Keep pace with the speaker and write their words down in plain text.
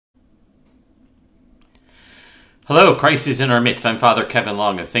Hello, Christ is in our midst. I'm Father Kevin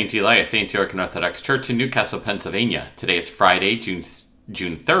Long of St. Elias Antioch Orthodox Church in Newcastle, Pennsylvania. Today is Friday, June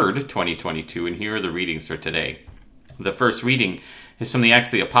 3rd, 2022, and here are the readings for today. The first reading is from the Acts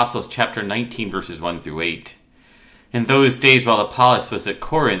of the Apostles, chapter 19, verses 1 through 8. In those days, while Apollos was at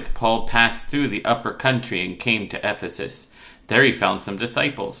Corinth, Paul passed through the upper country and came to Ephesus. There he found some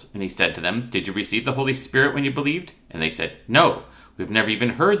disciples, and he said to them, "Did you receive the Holy Spirit when you believed?" And they said, "No, we've never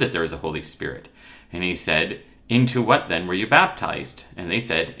even heard that there is a Holy Spirit." And he said, "Into what then were you baptized?" And they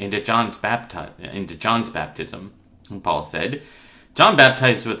said, into John's baptism. And Paul said, "John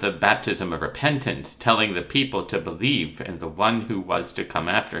baptized with the baptism of repentance, telling the people to believe in the one who was to come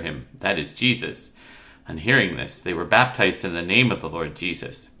after him, that is Jesus." On hearing this, they were baptized in the name of the Lord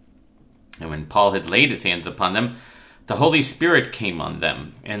Jesus. And when Paul had laid his hands upon them, the Holy Spirit came on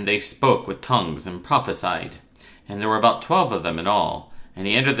them, and they spoke with tongues and prophesied. And there were about 12 of them in all. And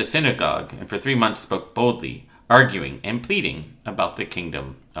he entered the synagogue, and for 3 months spoke boldly, arguing and pleading about the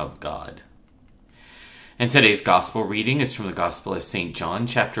kingdom of God. And today's gospel reading is from the Gospel of St. John,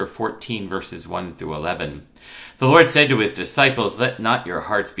 chapter 14, verses 1 through 11. The Lord said to his disciples, "Let not your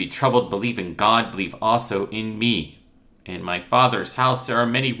hearts be troubled. Believe in God, believe also in me. In my Father's house there are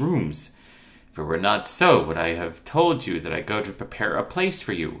many rooms. If it were not so, would I have told you that I go to prepare a place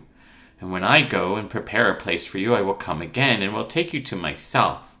for you? And when I go and prepare a place for you, I will come again and will take you to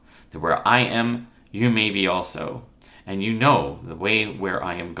myself, that where I am, you may be also, and you know the way where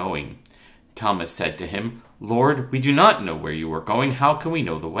I am going." Thomas said to him, "Lord, we do not know where you are going. How can we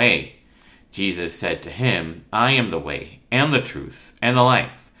know the way?" Jesus said to him, "I am the way, and the truth, and the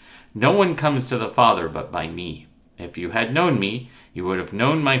life. No one comes to the Father but by me. If you had known me, you would have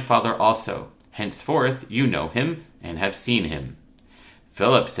known my Father also. Henceforth you know him, and have seen him."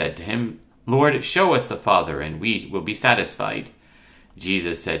 Philip said to him, "Lord, show us the Father, and we will be satisfied."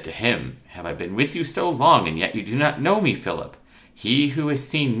 Jesus said to him, "Have I been with you so long, and yet you do not know me, Philip? He who has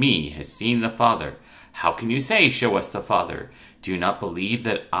seen me has seen the Father. How can you say, 'Show us the Father'? Do you not believe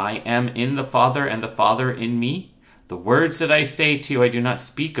that I am in the Father, and the Father in me? The words that I say to you I do not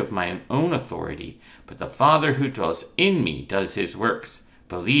speak of my own authority, but the Father who dwells in me does his works.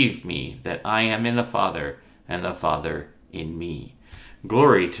 Believe me that I am in the Father, and the Father in me."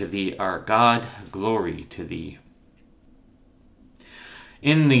 Glory to thee, our God, glory to thee.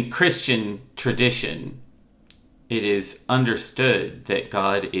 In the Christian tradition, it is understood that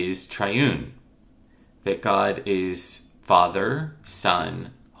God is triune, that God is Father, Son,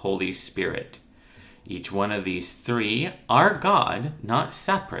 Holy Spirit. Each one of these three are God, not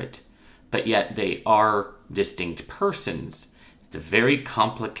separate, but yet they are distinct persons. It's a very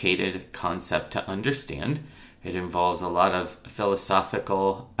complicated concept to understand. It involves a lot of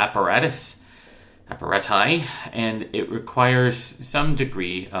philosophical apparati, and it requires some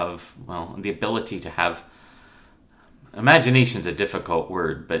degree of, the ability to have... Imagination is a difficult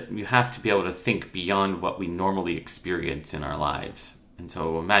word, but you have to be able to think beyond what we normally experience in our lives. And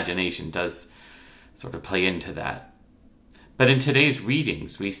so imagination does sort of play into that. But in today's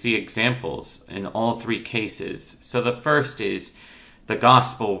readings, we see examples in all three cases. So the first is the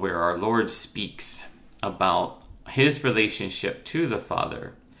gospel where our Lord speaks about his relationship to the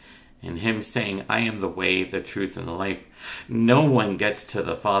Father, and him saying, "I am the way, the truth, and the life. No one gets to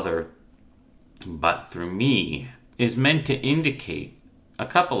the Father but through me," is meant to indicate a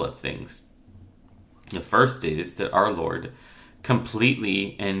couple of things. The first is that our Lord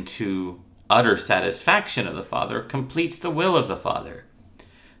completely and to utter satisfaction of the Father completes the will of the Father.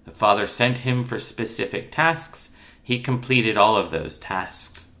 The Father sent him for specific tasks. He completed all of those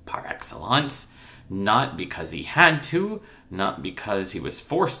tasks par excellence, not because he had to, not because he was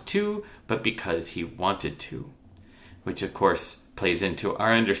forced to, but because he wanted to. Which, of course, plays into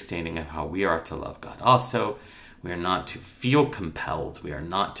our understanding of how we are to love God also. We are not to feel compelled. We are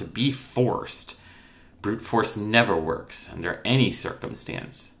not to be forced. Brute force never works under any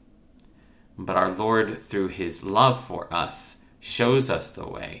circumstance. But our Lord, through his love for us, shows us the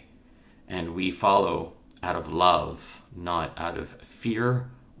way, and we follow out of love, not out of fear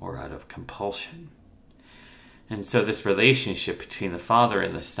or out of compulsion. And so this relationship between the Father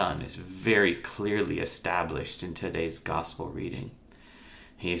and the Son is very clearly established in today's gospel reading.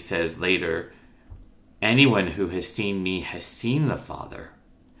 He says later, "Anyone who has seen me has seen the Father."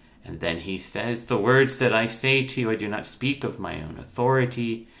 And then he says, "The words that I say to you I do not speak of my own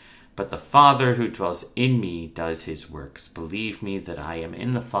authority, but the Father who dwells in me does his works. Believe me that I am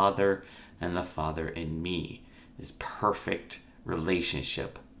in the Father, and the Father in me." This perfect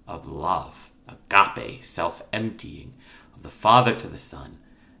relationship of love, agape, self-emptying, of the Father to the Son,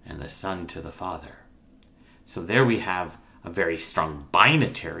 and the Son to the Father. So there we have a very strong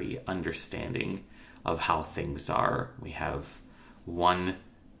binary understanding of how things are. We have one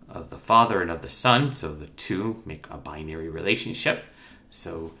of the Father and of the Son, so the two make a binary relationship.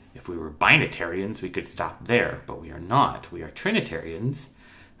 So if we were binitarians, we could stop there, but we are not. We are Trinitarians.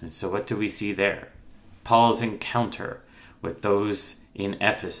 And so what do we see there? Paul's encounter with those in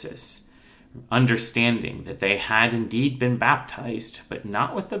Ephesus, understanding that they had indeed been baptized, but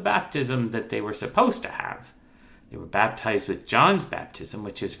not with the baptism that they were supposed to have. They were baptized with John's baptism,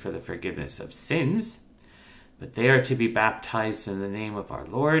 which is for the forgiveness of sins, but they are to be baptized in the name of our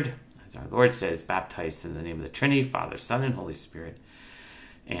Lord, as our Lord says, baptized in the name of the Trinity, Father, Son, and Holy Spirit.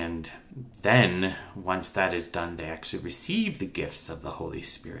 And then, once that is done, they actually receive the gifts of the Holy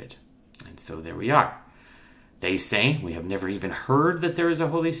Spirit. And so there we are. They say, we have never even heard that there is a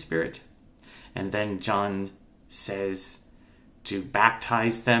Holy Spirit. And then John says to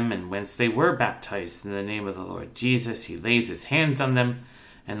baptize them, and whence they were baptized in the name of the Lord Jesus, he lays his hands on them,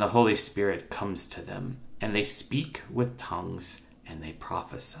 and the Holy Spirit comes to them. And they speak with tongues, and they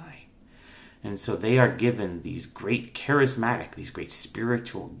prophesy. And so they are given these great charismatic, these great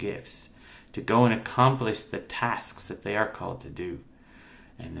spiritual gifts to go and accomplish the tasks that they are called to do.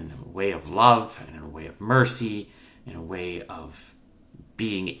 And in a way of love, and in a way of mercy, in a way of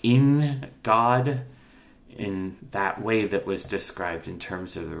being in God, in that way that was described in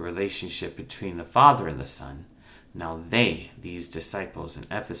terms of the relationship between the Father and the Son. Now they, these disciples in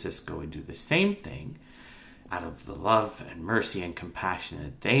Ephesus, go and do the same thing out of the love and mercy and compassion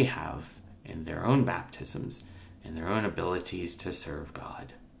that they have in their own baptisms and their own abilities to serve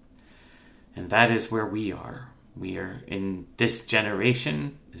God. And that is where we are. We are in this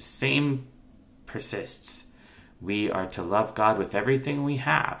generation. The same persists. We are to love God with everything we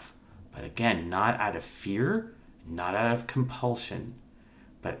have. But again, not out of fear, not out of compulsion,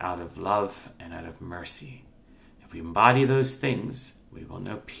 but out of love and out of mercy. If we embody those things, we will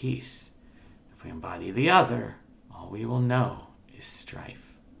know peace. If we embody the other, all we will know is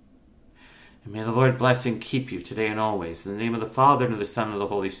strife. And may the Lord bless and keep you today and always. In the name of the Father, and of the Son, and of the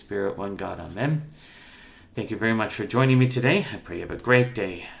Holy Spirit, one God. Amen. Thank you very much for joining me today. I pray you have a great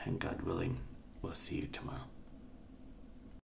day, and God willing, we'll see you tomorrow.